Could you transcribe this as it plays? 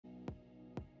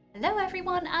Hello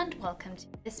everyone and welcome to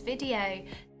this video.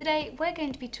 Today we're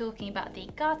going to be talking about the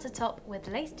garter top with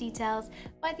lace details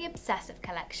by the Obsessive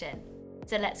collection.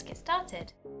 So let's get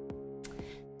started.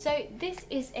 So this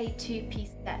is a two-piece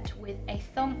set with a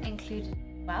thong included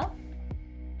as well.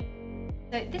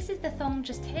 So this is the thong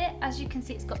just here. As you can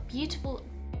see, it's got beautiful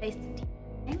lace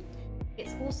detailing.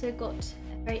 It's also got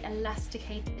a very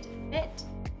elasticated fit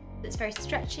that's very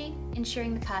stretchy,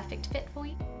 ensuring the perfect fit for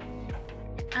you.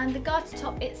 And the garter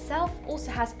top itself also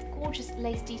has gorgeous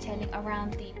lace detailing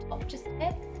around the top just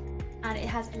here, and it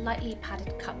has lightly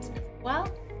padded cups as well.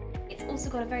 It's also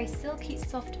got a very silky,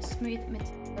 soft, smooth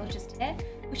material just here,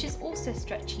 which is also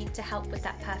stretchy to help with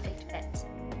that perfect fit.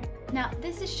 Now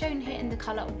this is shown here in the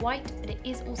colour white, but it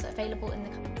is also available in the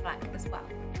colour black as well.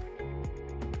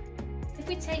 If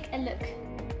we take a look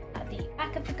at the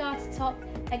back of the garter top,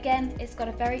 again it's got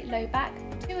a very low back,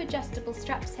 two adjustable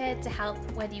straps here to help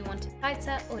whether you want it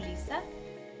tighter or looser,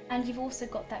 and you've also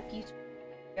got that beautiful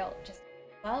material just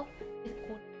as well with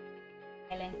gorgeous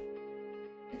detailing.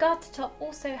 The garter top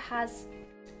also has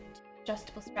two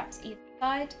adjustable straps either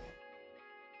side,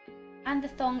 and the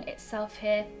thong itself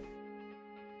here.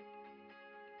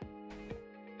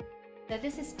 So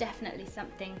this is definitely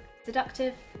something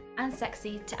seductive and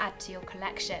sexy to add to your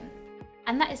collection.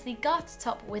 And that is the garter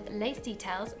top with lace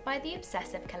details by the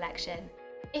Obsessive collection.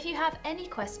 If you have any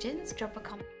questions, drop a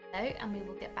comment below and we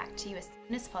will get back to you as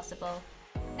soon as possible.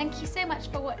 Thank you so much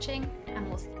for watching, and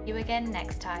we'll see you again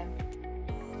next time.